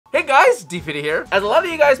Hey guys, DPD here. As a lot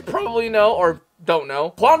of you guys probably know or don't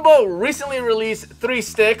know, Qanba recently released 3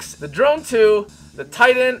 sticks, the Drone 2, the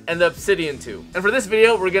Titan, and the Obsidian 2. And for this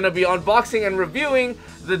video, we're going to be unboxing and reviewing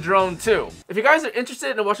the Drone 2. If you guys are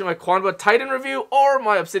interested in watching my Qanba Titan review or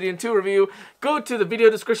my Obsidian 2 review, go to the video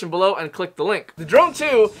description below and click the link. The Drone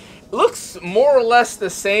 2 looks more or less the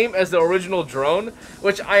same as the original drone,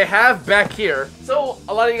 which I have back here. So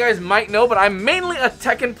a lot of you guys might know, but I'm mainly a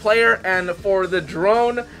Tekken player, and for the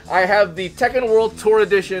drone, I have the Tekken World Tour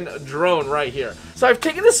Edition drone right here. So I've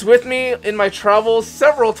taken this with me in my travels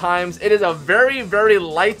several times. It is a very, very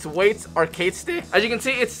lightweight arcade stick. As you can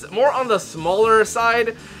see, it's more on the smaller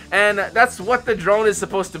side, and that's what the drone is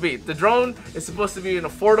supposed to be. The drone is supposed to be an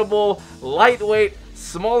affordable, lightweight,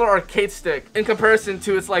 smaller arcade stick in comparison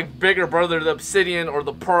to its like bigger brother, the Obsidian or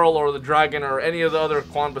the Pearl or the Dragon or any of the other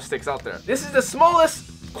Qanba sticks out there. This is the smallest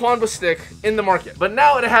Qanba stick in the market, but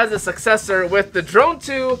now it has a successor with the Drone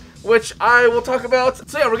 2, which I will talk about.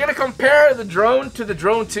 So yeah, we're gonna compare the drone to the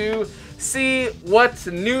Drone 2, see what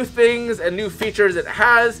new things and new features it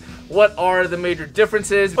has, what are the major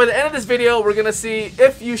differences. By the end of this video, we're gonna see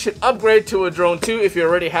if you should upgrade to a Drone 2 if you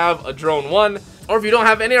already have a Drone 1, or if you don't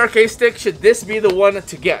have any arcade stick, should this be the one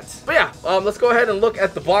to get? But yeah, let's go ahead and look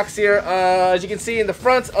at the box here. As you can see in the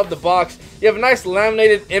front of the box, you have a nice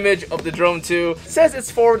laminated image of the Drone 2. It says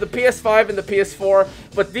it's for the PS5 and the PS4,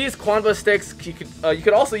 but these Qanba sticks, you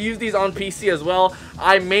could also use these on PC as well.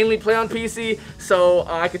 I mainly play on PC, so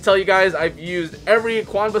I can tell you guys I've used every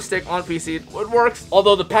Qanba stick on PC. It works,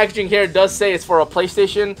 although the packaging here does say it's for a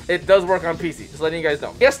PlayStation. It does work on PC, just letting you guys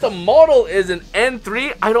know. Yes, the model is an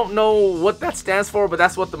N3. I don't know what that stands for, but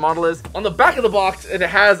that's what the model is. On the back of the box, it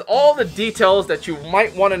has all the details that you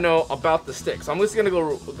might want to know about the stick. So I'm just gonna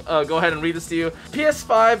go ahead and read this to you.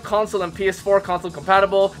 PS5 console and PS4 console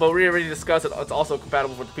compatible, but we already discussed it. It's also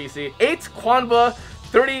compatible for the PC. 8 Qanba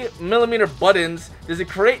 30mm buttons. There's a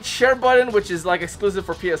create share button, which is like exclusive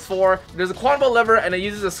for PS4. There's a Qanba lever, and it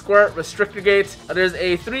uses a square restrictor gate. There's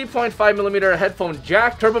a 3.5mm headphone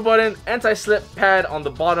jack, turbo button, anti-slip pad on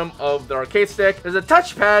the bottom of the arcade stick. There's a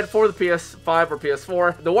touchpad for the PS5 or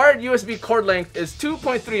PS4. The wired USB cord length is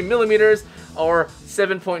 2.3mm or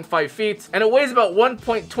 7.5 feet, and it weighs about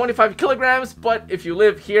 1.25 kilograms, but if you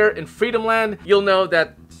live here in Freedom Land, you'll know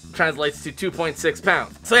that translates to 2.6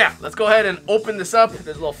 pounds. So yeah, let's go ahead and open this up.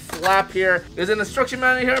 There's a little flap here. There's an instruction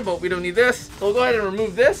manual here, but we don't need this. So we'll go ahead and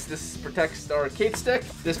remove this. This protects the arcade stick.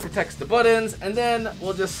 This protects the buttons, and then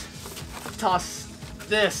we'll just toss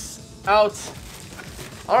this out.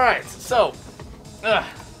 All right, so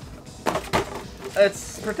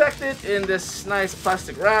it's protected in this nice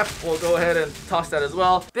plastic wrap. We'll go ahead and toss that as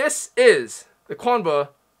well. This is the Qanba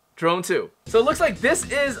Drone 2. So it looks like this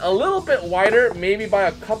is a little bit wider, maybe by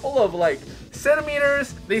a couple of like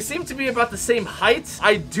centimeters. They seem to be about the same height.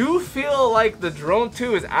 I do feel like the Drone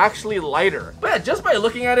 2 is actually lighter. But yeah, just by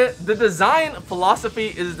looking at it, the design philosophy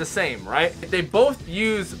is the same, right? They both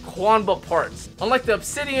use Qanba parts. Unlike the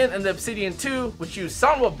Obsidian and the Obsidian 2, which use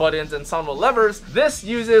Sanwa buttons and Sanwa levers, this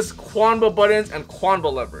uses Qanba buttons and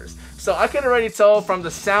Qanba levers. So I can already tell from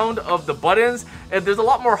the sound of the buttons, there's a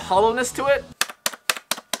lot more hollowness to it.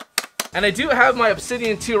 And I do have my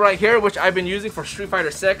Obsidian 2 right here, which I've been using for Street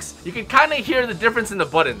Fighter 6. You can kind of hear the difference in the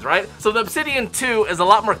buttons, right? So the Obsidian 2 is a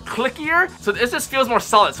lot more clickier, so it just feels more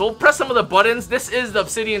solid. So we'll press some of the buttons. This is the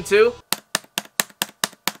Obsidian 2.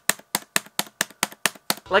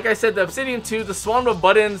 Like I said, the Obsidian 2, the Swanwa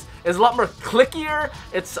buttons is a lot more clickier.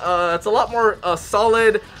 It's a lot more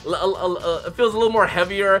solid. It feels a little more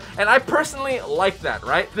heavier, and I personally like that,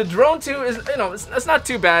 right? The Drone 2 is, you know, it's not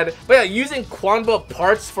too bad, but yeah, using Qanba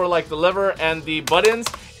parts for like the lever and the buttons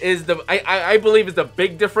is I believe is the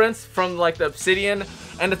big difference from like the Obsidian,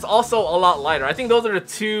 and it's also a lot lighter. I think those are the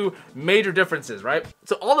two major differences, right?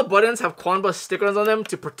 So all the buttons have Qanba stickers on them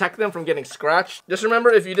to protect them from getting scratched. Just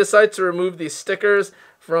remember, if you decide to remove these stickers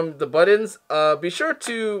from the buttons, be sure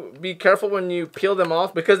to be careful when you peel them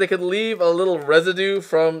off, because they could leave a little residue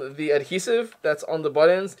from the adhesive that's on the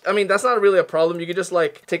buttons. I mean, that's not really a problem. You could just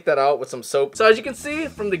like take that out with some soap. So as you can see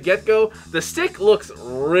from the get-go, the stick looks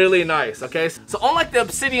really nice, okay? So unlike the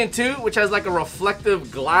Obsidian 2, which has like a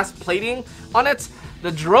reflective glass plating on it,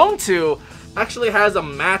 the Drone 2 actually has a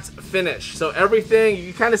matte finish. So everything,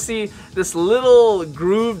 you can kind of see this little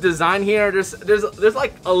groove design here. There's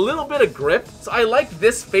like a little bit of grip. So I like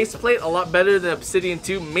this faceplate a lot better than Obsidian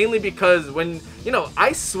 2, mainly because when, you know,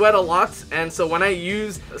 I sweat a lot, and so when I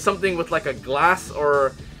use something with like a glass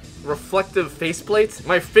or reflective faceplates,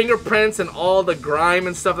 my fingerprints and all the grime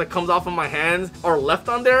and stuff that comes off of my hands are left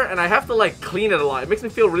on there, and I have to like clean it a lot. It makes me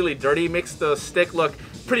feel really dirty, makes the stick look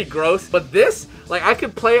pretty gross. But this, like, I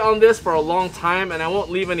could play on this for a long time and I won't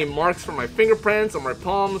leave any marks from my fingerprints or my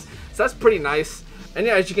palms. So that's pretty nice. And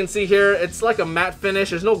yeah, as you can see here, it's like a matte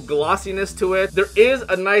finish. There's no glossiness to it. There is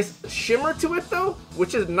a nice shimmer to it though,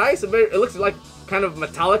 which is nice. It looks like kind of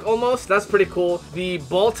metallic almost. That's pretty cool. The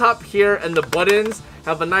ball top here and the buttons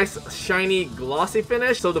have a nice shiny glossy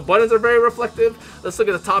finish, so the buttons are very reflective. Let's look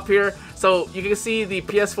at the top here. So you can see the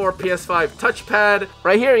PS4, PS5 touchpad.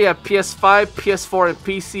 Right here you have PS5, PS4, and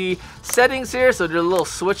PC settings here. So there's a little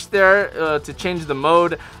switch there to change the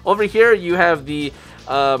mode. Over here you have the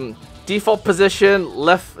default position,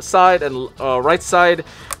 left side and right side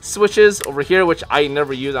switches over here, which I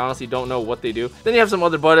never use. I honestly don't know what they do. Then you have some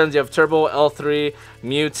other buttons. You have turbo, L3,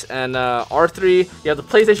 mute, and R3. You have the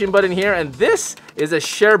PlayStation button here, and this is a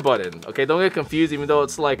share button. Okay, don't get confused, even though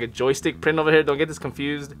it's like a joystick print over here. Don't get this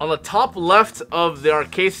confused. On the top left of the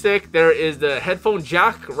arcade stick, there is the headphone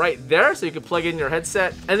jack right there, so you can plug in your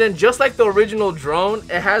headset. And then just like the original drone,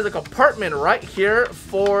 it has a compartment right here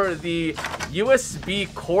for the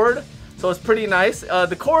USB cord. So it's pretty nice.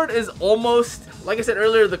 The cord is almost, like I said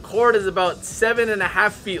earlier, the cord is about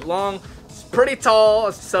 7.5 feet long. It's pretty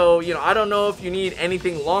tall, so you know, I don't know if you need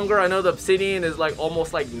anything longer. I know the Obsidian is like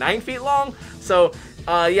almost like 9 feet long. So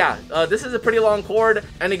yeah, this is a pretty long cord.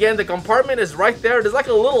 And again, the compartment is right there. There's like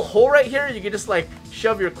a little hole right here. You can just like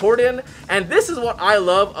shove your cord in. And this is what I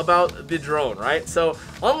love about the drone, right? So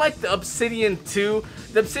unlike the Obsidian 2,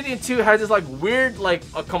 the Obsidian 2 has this like weird like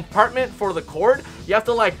a compartment for the cord. You have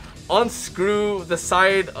to like unscrew the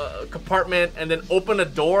side compartment and then open a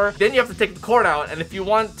door. Then you have to take the cord out, and if you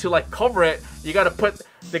want to like cover it, you got to put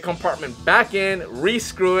the compartment back in,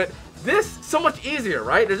 re-screw it. This so much easier,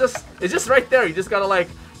 right? It's just right there. You just gotta, like,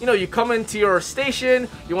 you know, you come into your station,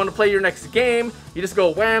 you want to play your next game, you just go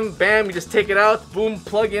wham bam, you just take it out, boom,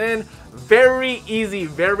 plug it in. Very easy,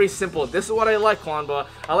 very simple. This is what I like, Qanba.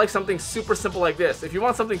 I like something super simple like this. If you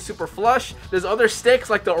want something super flush, there's other sticks,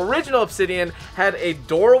 like the original Obsidian had a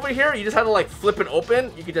door over here. You just had to like flip it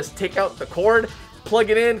open. You could just take out the cord, plug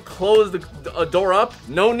it in, close the door up.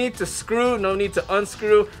 No need to screw, no need to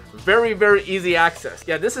unscrew. Very, very easy access.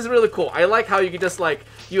 Yeah, this is really cool. I like how you can just like,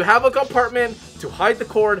 you have a compartment to hide the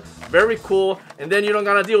cord. Very cool. And then you don't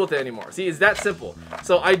gotta deal with it anymore. See, it's that simple.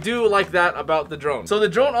 So I do like that about the drone. So the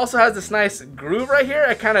drone also has this nice groove right here.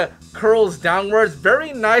 It kind of curls downwards.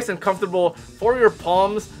 Very nice and comfortable for your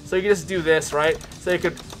palms. So you can just do this, right? So you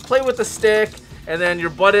could play with the stick, and then your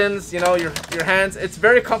buttons, you know, your hands. It's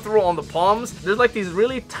very comfortable on the palms. There's like these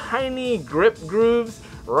really tiny grip grooves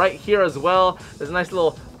right here as well. There's a nice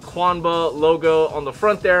little Qanba logo on the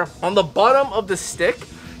front there. On the bottom of the stick,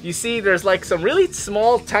 you see there's like some really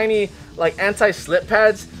small, tiny, like anti-slip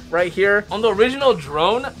pads right here. On the original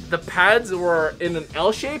drone, the pads were in an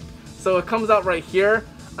L shape, so it comes out right here.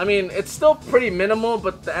 I mean, it's still pretty minimal,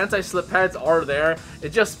 but the anti-slip pads are there. It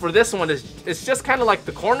just, for this one, it's just kind of like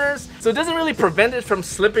the corners. So it doesn't really prevent it from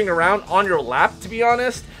slipping around on your lap, to be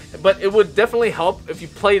honest. But it would definitely help if you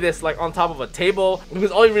play this like on top of a table,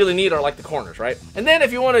 because all you really need are like the corners, right? And then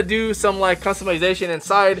if you want to do some like customization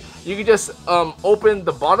inside, you can just open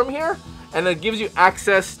the bottom here, and it gives you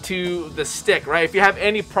access to the stick, right? If you have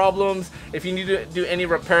any problems, if you need to do any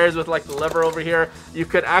repairs with like the lever over here, you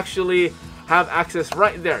could actually have access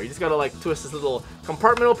right there. You just gotta like twist this little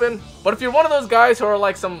compartment open. But if you're one of those guys who are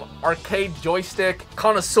like some arcade joystick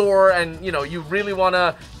connoisseur, and you know, you really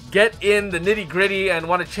wanna get in the nitty gritty and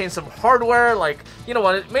want to change some hardware, like, you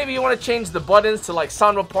know, maybe you want to change the buttons to like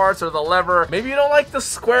Sanwa parts or the lever. Maybe you don't like the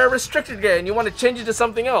square restricted gate and you want to change it to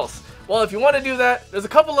something else. Well, if you want to do that, there's a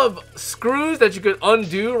couple of screws that you could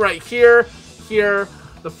undo right here, here,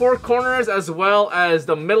 the four corners, as well as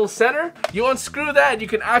the middle center. You unscrew that, you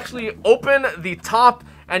can actually open the top,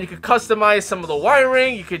 and you could customize some of the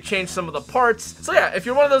wiring. You could change some of the parts. So yeah, if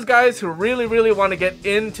you're one of those guys who really want to get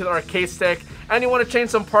into the arcade stick and you want to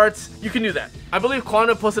change some parts, you can do that. I believe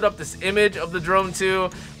Qanba posted up this image of the drone too,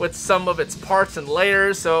 with some of its parts and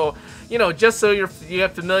layers. So, you know, just so you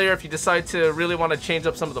get familiar if you decide to really want to change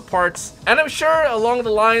up some of the parts. And I'm sure along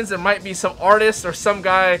the lines there might be some artist or some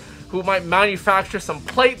guy who might manufacture some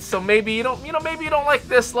plates. So maybe you don't, maybe you don't like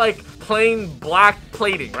this like plain black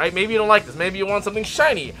plating, right? Maybe you don't like this. Maybe you want something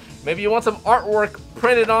shiny. Maybe you want some artwork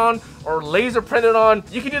printed on or laser printed on.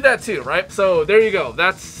 You can do that too, right? So there you go.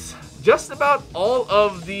 That's just about all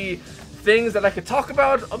of the things that I could talk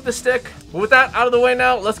about of the stick. But with that out of the way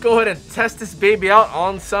now, let's go ahead and test this baby out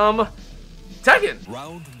on some Tekken.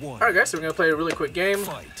 Round one. All right, guys, so we're gonna play a really quick game.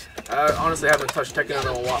 Fight. I honestly haven't touched Tekken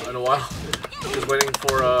in a while. Just waiting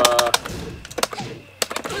for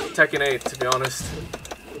Tekken 8, to be honest,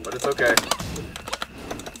 but it's okay.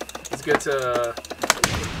 It's good to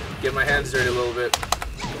get my hands dirty a little bit.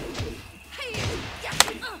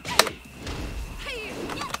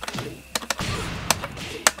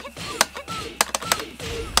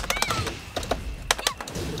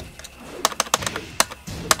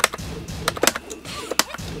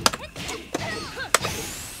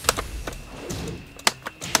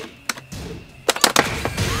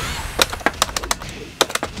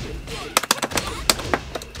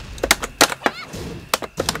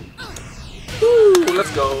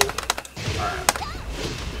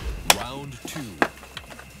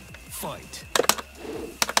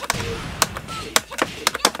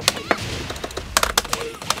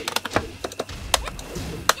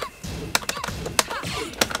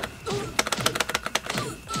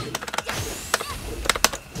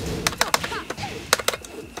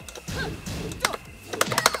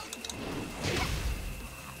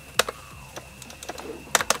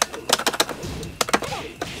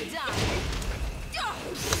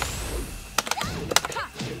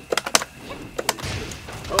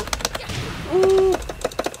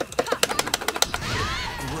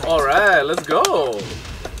 right, let's go.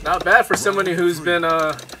 Not bad for somebody who's been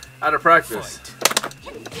out of practice.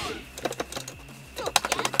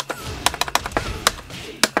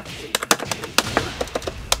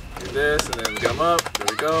 Do this and then get him up. There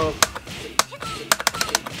we go.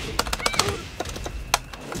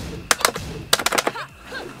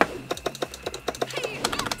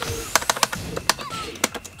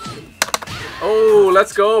 Oh,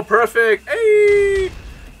 let's go. Perfect. Hey.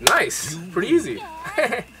 Nice. Pretty easy.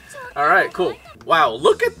 All right, cool. Wow,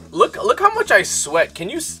 look how much I sweat. Can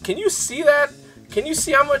you see that? Can you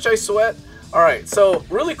see how much I sweat? All right, so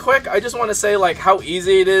really quick, I just want to say like how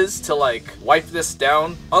easy it is to like wipe this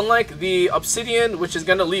down. Unlike the Obsidian, which is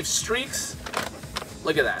gonna leave streaks.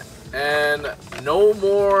 Look at that. And no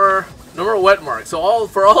more wet marks. So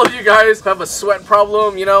for all of you guys who have a sweat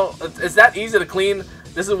problem, you know, it's that easy to clean.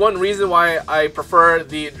 This is one reason why I prefer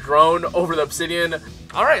the drone over the Obsidian.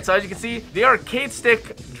 Alright, so as you can see, the Arcade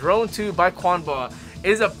Stick Drone 2 by Qanba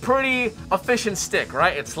is a pretty efficient stick,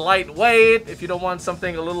 right? It's lightweight. If you don't want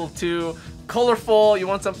something a little too colorful, you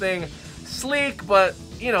want something sleek, but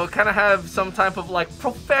you know, kind of have some type of like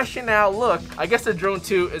professional look, I guess the Drone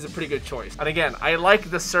 2 is a pretty good choice. And again, I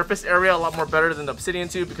like the surface area a lot more better than the Obsidian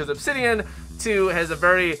 2 because Obsidian 2 has a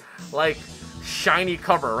very like shiny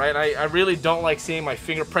cover, right? I really don't like seeing my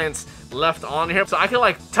fingerprints left on here, so I can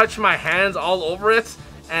like touch my hands all over it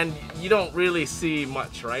and you don't really see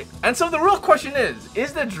much, right? And so the real question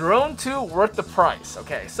is the Drone 2 worth the price?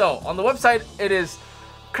 Okay, so on the website it is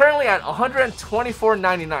currently at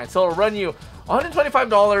 $124.99, so it'll run you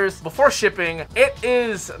 $125 before shipping. It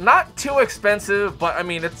is not too expensive, but I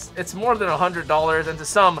mean it's more than $100, and to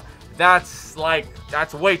some that's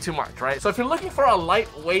way too much, right? So if you're looking for a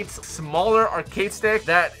lightweight, smaller arcade stick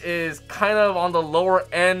that is kind of on the lower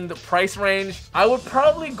end price range, I would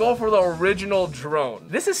probably go for the original drone.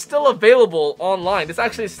 This is still available online. This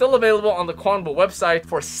actually is still available on the Qanba website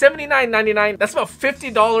for $79.99. That's about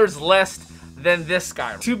 $50 less than this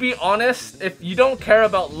guy. To be honest, if you don't care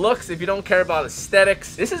about looks, if you don't care about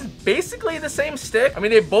aesthetics, this is basically the same stick. I mean,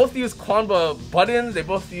 they both use Qanba buttons, they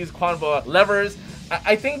both use Qanba levers.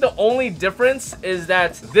 I think the only difference is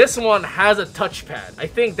that this one has a touchpad. I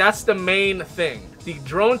think that's the main thing. The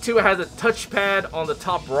Drone 2 has a touchpad on the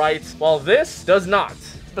top right, while this does not.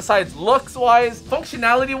 Besides looks-wise,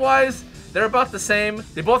 functionality-wise, they're about the same.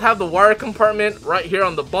 They both have the wire compartment right here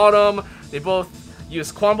on the bottom. They both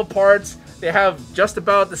use Qanba parts. They have just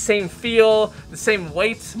about the same feel, the same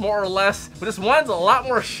weight, more or less. But this one's a lot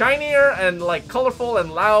more shinier and like colorful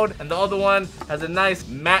and loud, and the other one has a nice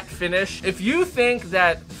matte finish. If you think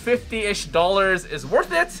that $50-ish is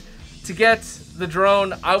worth it to get the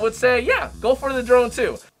drone, I would say, yeah, go for the Drone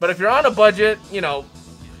 2. But if you're on a budget, you know,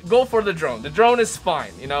 go for the drone. The drone is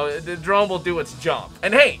fine, you know, the drone will do its job.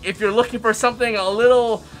 And hey, if you're looking for something a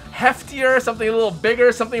little heftier, something a little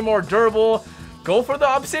bigger, something more durable, go for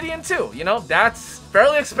the Obsidian 2. You know, that's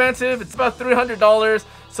fairly expensive. It's about $300.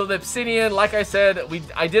 So the Obsidian, like I said,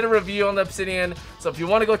 I did a review on the Obsidian. So if you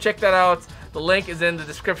want to go check that out, the link is in the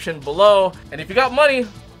description below. And if you got money,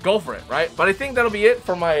 go for it, right? But I think that'll be it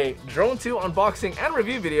for my Drone 2 unboxing and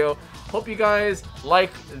review video. Hope you guys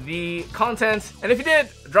like the content. And if you did,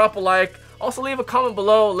 drop a like. Also leave a comment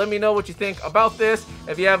below, let me know what you think about this.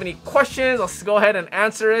 If you have any questions, I'll go ahead and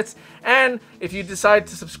answer it. And if you decide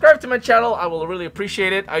to subscribe to my channel, I will really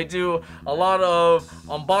appreciate it. I do a lot of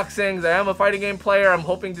unboxings. I am a fighting game player. I'm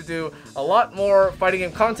hoping to do a lot more fighting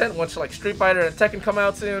game content once like Street Fighter and Tekken come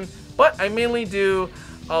out soon. But I mainly do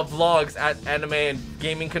vlogs at anime and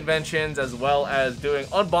gaming conventions, as well as doing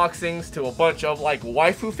unboxings to a bunch of like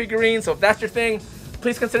waifu figurines. So if that's your thing,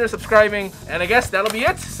 please consider subscribing, and I guess that'll be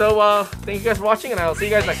it. So thank you guys for watching, and I'll see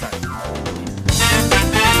you guys next time.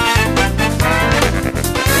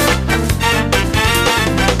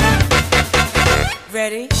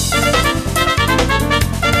 Ready?